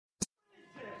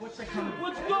What's it coming?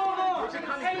 What's going on? What's it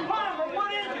coming? Hey, Mama,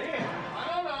 what is it? I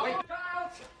don't know. Wait.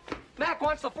 Mac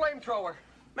wants the flamethrower.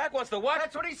 Mac wants the what?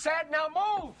 That's what he said. Now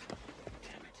move.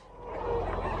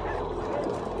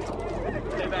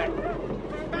 Stay back.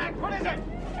 Mac, what is it?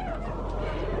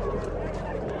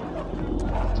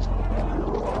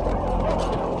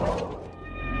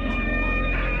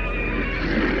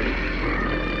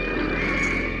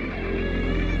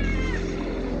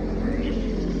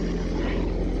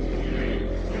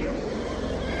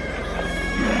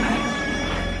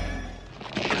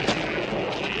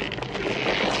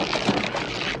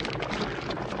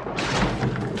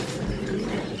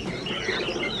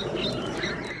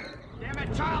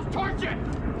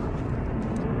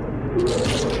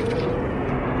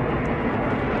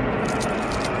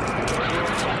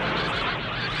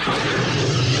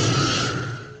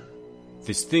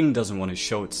 This thing doesn't want to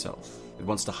show itself. It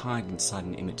wants to hide inside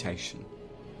an imitation.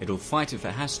 It'll fight if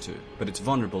it has to, but it's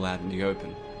vulnerable out in the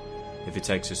open. If it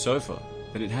takes a sofa,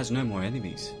 then it has no more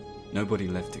enemies. Nobody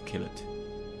left to kill it.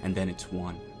 And then it's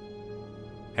won.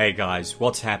 Hey guys,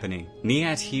 what's happening?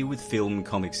 Nihat here with Film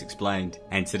Comics Explained,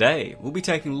 and today we'll be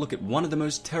taking a look at one of the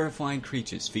most terrifying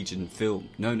creatures featured in film,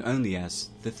 known only as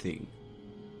The Thing.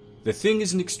 The Thing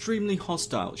is an extremely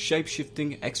hostile,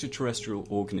 shape-shifting extraterrestrial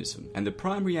organism and the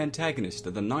primary antagonist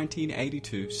of the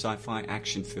 1982 sci-fi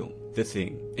action film, The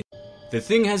Thing. The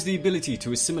Thing has the ability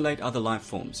to assimilate other life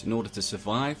forms in order to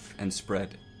survive and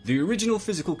spread. The original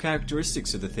physical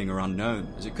characteristics of the Thing are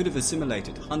unknown, as it could have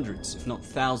assimilated hundreds, if not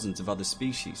thousands of other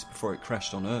species before it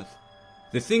crashed on Earth.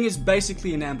 The Thing is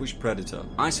basically an ambush predator,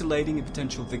 isolating a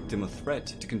potential victim or threat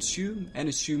to consume and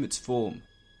assume its form.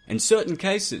 In certain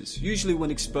cases, usually when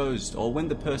exposed or when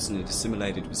the person it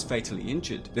assimilated was fatally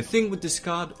injured, the Thing would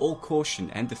discard all caution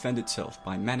and defend itself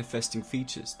by manifesting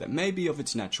features that may be of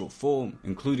its natural form,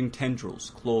 including tendrils,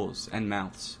 claws, and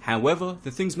mouths. However,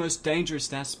 the Thing's most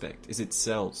dangerous aspect is its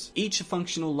cells, each a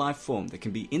functional life form that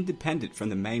can be independent from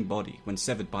the main body when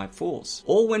severed by force,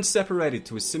 or when separated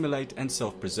to assimilate and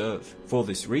self-preserve. For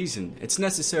this reason, it's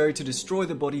necessary to destroy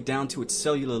the body down to its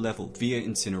cellular level via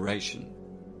incineration.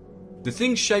 The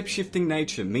Thing's shape-shifting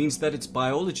nature means that its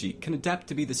biology can adapt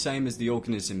to be the same as the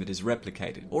organism it is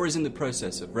replicated, or is in the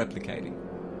process of replicating.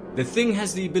 The Thing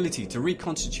has the ability to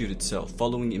reconstitute itself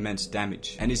following immense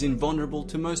damage, and is invulnerable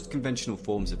to most conventional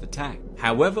forms of attack.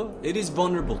 However, it is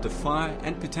vulnerable to fire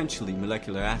and potentially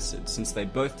molecular acid, since they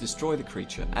both destroy the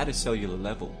creature at a cellular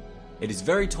level. It is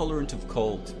very tolerant of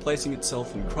cold, placing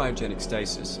itself in cryogenic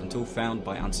stasis until found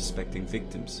by unsuspecting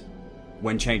victims.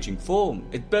 When changing form,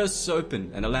 it bursts open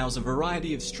and allows a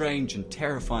variety of strange and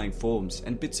terrifying forms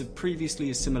and bits of previously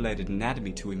assimilated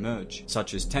anatomy to emerge,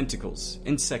 such as tentacles,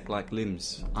 insect-like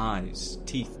limbs, eyes,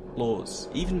 teeth, claws,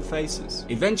 even faces,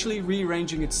 eventually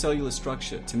rearranging its cellular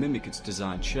structure to mimic its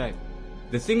designed shape.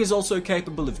 The Thing is also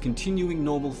capable of continuing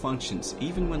normal functions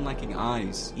even when lacking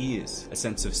eyes, ears, a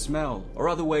sense of smell, or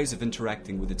other ways of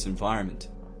interacting with its environment.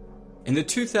 In the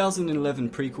 2011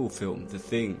 prequel film, The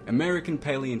Thing, American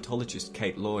paleontologist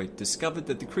Kate Lloyd discovered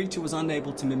that the creature was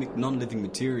unable to mimic non-living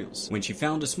materials when she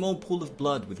found a small pool of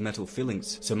blood with metal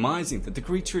fillings, surmising that the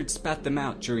creature had spat them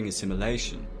out during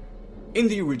assimilation. In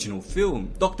the original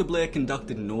film, Dr. Blair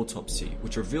conducted an autopsy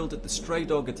which revealed that the stray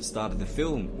dog at the start of the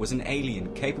film was an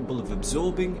alien capable of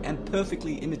absorbing and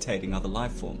perfectly imitating other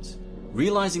life forms.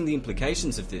 Realizing the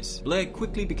implications of this, Blair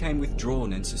quickly became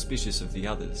withdrawn and suspicious of the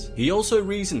others. He also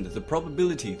reasoned that the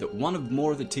probability that one or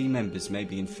more of the team members may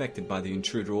be infected by the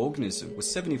intruder organism was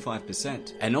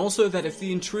 75%, and also that if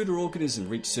the intruder organism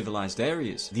reached civilized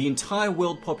areas, the entire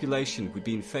world population would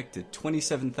be infected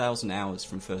 27,000 hours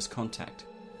from first contact.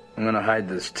 I'm gonna hide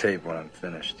this tape when I'm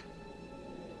finished.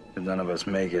 If none of us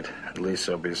make it, at least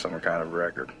there'll be some kind of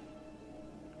record.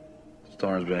 The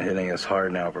storm's been hitting us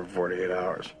hard now for 48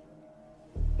 hours.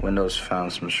 Windows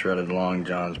found some shredded long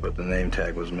johns, but the name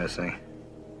tag was missing.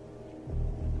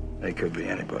 They could be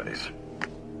anybody's.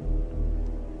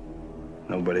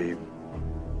 Nobody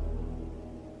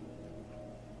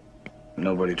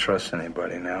trusts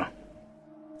anybody now.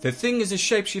 The Thing is a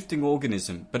shape-shifting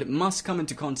organism, but it must come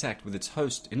into contact with its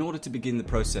host in order to begin the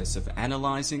process of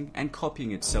analyzing and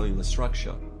copying its cellular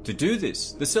structure. To do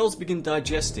this, the cells begin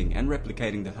digesting and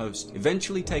replicating the host,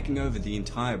 eventually taking over the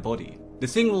entire body. The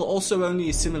Thing will also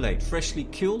only assimilate freshly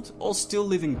killed or still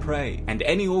living prey, and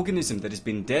any organism that has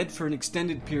been dead for an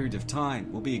extended period of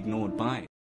time will be ignored by it.